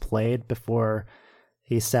Fultz played before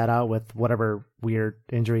he sat out with whatever weird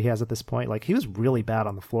injury he has at this point, like he was really bad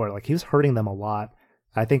on the floor. Like he was hurting them a lot.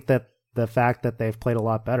 I think that the fact that they've played a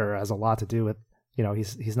lot better has a lot to do with,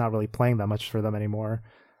 he's not really playing that much for them anymore.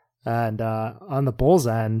 And on the Bulls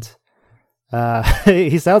end,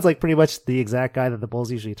 he sounds like pretty much the exact guy that the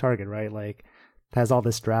Bulls usually target, right? Like has all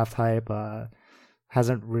this draft hype,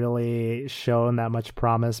 hasn't really shown that much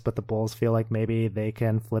promise, but the Bulls feel like maybe they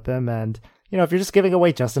can flip him. And, if you're just giving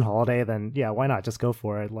away Justin Holiday, then yeah, why not just go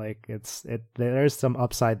for it? Like there's some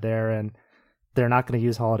upside there, and they're not going to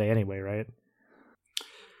use Holiday anyway, right?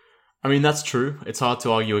 I mean, that's true. It's hard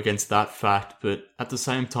to argue against that fact, but at the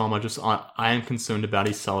same time, I am concerned about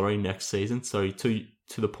his salary next season. So to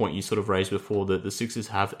the point you sort of raised before, that the Sixers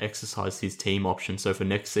have exercised his team option. So for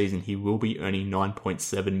next season, he will be earning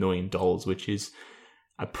 $9.7 million, which is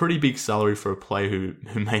a pretty big salary for a player who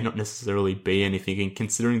may not necessarily be anything. And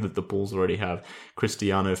considering that the Bulls already have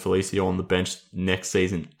Cristiano Felicio on the bench next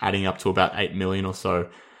season, adding up to about $8 million or so,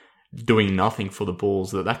 doing nothing for the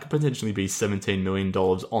Bulls, that could potentially be $17 million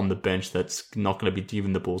on the bench that's not going to be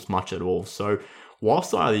giving the Bulls much at all. So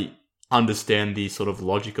whilst I understand the sort of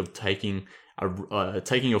logic of taking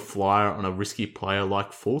a flyer on a risky player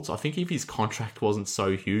like Fultz, I think if his contract wasn't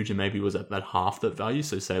so huge and maybe was at that half that value,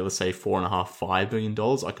 so let's say $4.5-5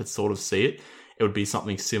 million, I could sort of see it. It would be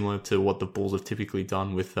something similar to what the Bulls have typically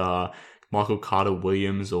done with Michael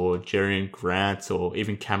Carter-Williams or Jerian Grant or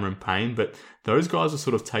even Cameron Payne, but those guys are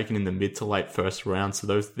sort of taken in the mid to late first round, so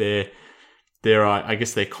I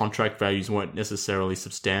guess their contract values weren't necessarily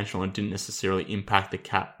substantial and didn't necessarily impact the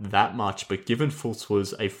cap that much. But given Fultz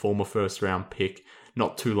was a former first round pick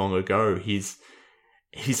not too long ago, his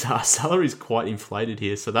salary is quite inflated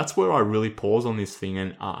here. So that's where I really pause on this thing.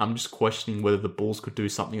 And I'm just questioning whether the Bulls could do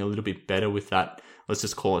something a little bit better with that. Let's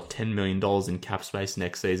just call it $10 million in cap space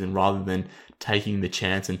next season, rather than taking the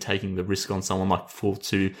chance and taking the risk on someone like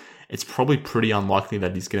Fultz, who it's probably pretty unlikely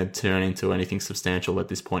that he's going to turn into anything substantial at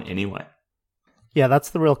this point anyway. Yeah, that's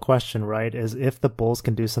the real question, right? Is if the Bulls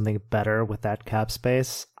can do something better with that cap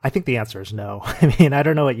space. I think the answer is no. I mean, I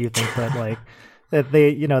don't know what you think, but like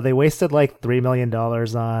they wasted like $3 million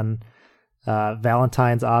on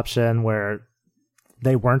Valentine's option, where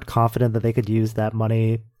they weren't confident that they could use that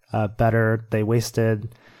money better. They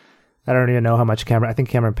wasted, I don't even know how much I think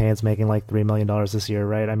Cameron Payne's making like $3 million this year,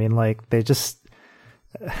 right? I mean, like they just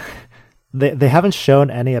They haven't shown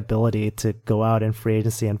any ability to go out in free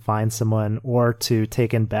agency and find someone, or to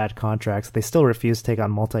take in bad contracts. They still refuse to take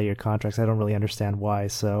on multi-year contracts. I don't really understand why.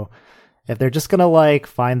 So if they're just going to like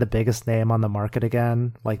find the biggest name on the market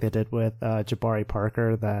again, like they did with Jabari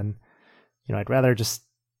Parker, then, I'd rather just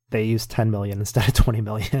they use 10 million instead of 20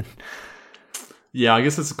 million. Yeah, I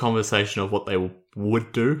guess it's a conversation of what they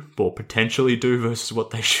would do or potentially do versus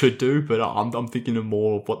what they should do. But I'm thinking of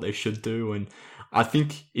more of what they should do. And I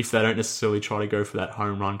think if they don't necessarily try to go for that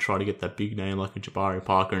home run, try to get that big name like a Jabari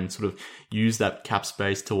Parker and sort of use that cap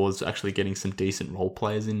space towards actually getting some decent role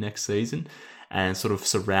players in next season, and sort of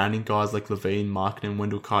surrounding guys like LaVine, Markkanen,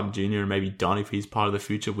 Wendell Carter Jr., and maybe Dunn, if he's part of the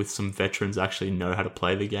future, with some veterans actually know how to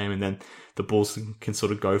play the game, and then the Bulls can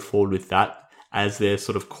sort of go forward with that as their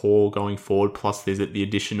sort of core going forward, plus there's the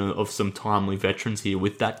addition of some timely veterans here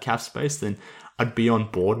with that cap space, then I'd be on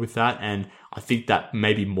board with that. And I think that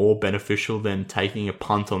may be more beneficial than taking a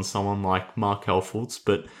punt on someone like Markelle Fultz.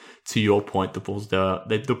 But to your point, the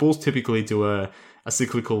Bulls typically do a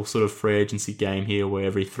cyclical sort of free agency game here, where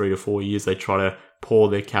every 3 to 4 years they try to pour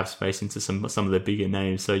their cap space into some of the bigger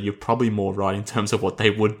names. So you're probably more right in terms of what they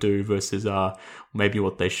would do versus maybe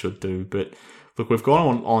what they should do. But look, we've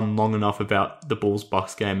gone on long enough about the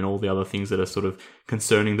Bulls-Bucks game and all the other things that are sort of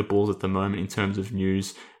concerning the Bulls at the moment in terms of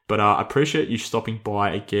news. But I appreciate you stopping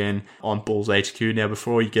by again on BullsHQ. Now,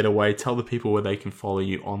 before you get away, tell the people where they can follow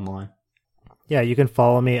you online. Yeah, you can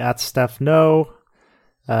follow me at Stephen Noh.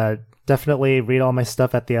 Definitely read all my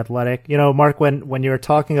stuff at The Athletic. Mark, when you were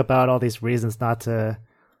talking about all these reasons not to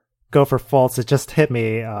go for Fultz, it just hit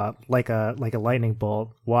me like a lightning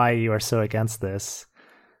bolt why you are so against this.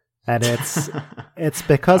 And it's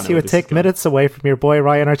because he would take minutes away from your boy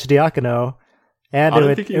Ryan Arcidiacono, and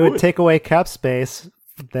it would take away cap space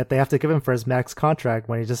that they have to give him for his max contract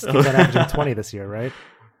when he just came in averaging 20 this year, right?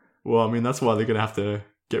 Well, I mean, that's why they're going to have to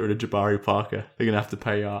get rid of Jabari Parker. They're going to have to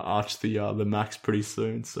pay Arch the max pretty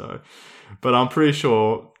soon. So, but I'm pretty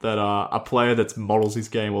sure that a player that models his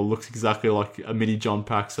game or looks exactly like a mini John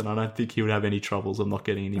Paxson, I don't think he would have any troubles of not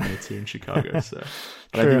getting any minutes here in Chicago. So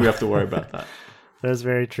I don't think we have to worry about that. That is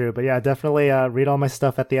very true. But yeah, definitely read all my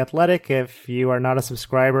stuff at The Athletic. If you are not a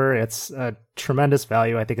subscriber, it's a tremendous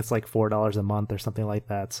value. I think it's like $4 a month or something like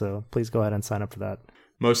that. So please go ahead and sign up for that.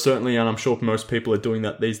 Most certainly, and I'm sure most people are doing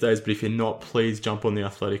that these days. But if you're not, please jump on The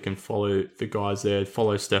Athletic and follow the guys there.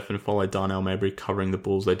 Follow Stephen, follow Darnell Mabry covering the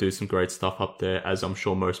Bulls. They do some great stuff up there, as I'm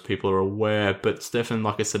sure most people are aware. But Stephen,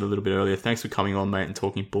 like I said a little bit earlier, thanks for coming on, mate, and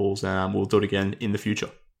talking Bulls. And we'll do it again in the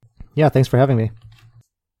future. Yeah, thanks for having me.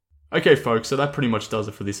 Okay, folks, so that pretty much does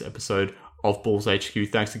it for this episode of BullsHQ.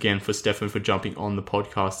 Thanks again for Stephen for jumping on the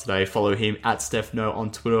podcast today. Follow him at Steph No on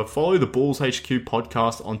Twitter. Follow the BullsHQ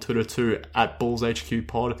podcast on Twitter too, at BullsHQ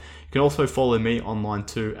Pod. You can also follow me online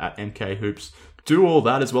too, at MK Hoops. Do all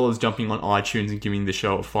that as well as jumping on iTunes and giving the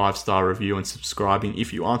show a 5-star review and subscribing.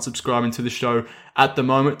 If you aren't subscribing to the show at the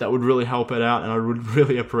moment, that would really help it out and I would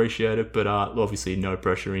really appreciate it. But obviously no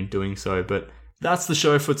pressure in doing so. But that's the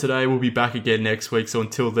show for today. We'll be back again next week. So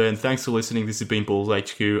until then, thanks for listening. This has been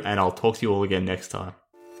BullsHQ, and I'll talk to you all again next time.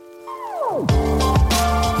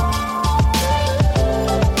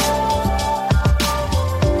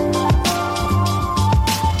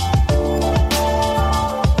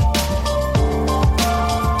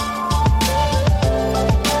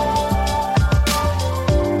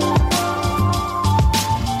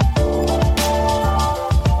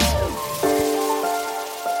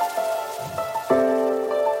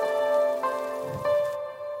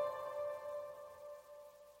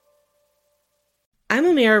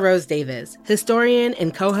 Amira Rose Davis, historian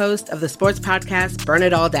and co-host of the sports podcast Burn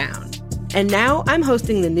It All Down. And now I'm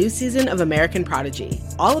hosting the new season of American Prodigy,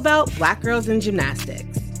 all about Black girls in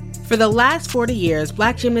gymnastics. For the last 40 years,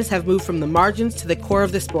 Black gymnasts have moved from the margins to the core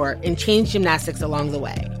of the sport and changed gymnastics along the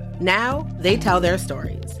way. Now, they tell their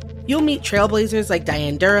stories. You'll meet trailblazers like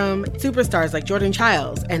Diane Durham, superstars like Jordan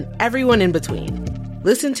Childs, and everyone in between.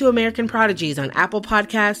 Listen to American Prodigies on Apple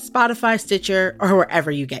Podcasts, Spotify, Stitcher, or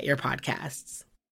wherever you get your podcasts.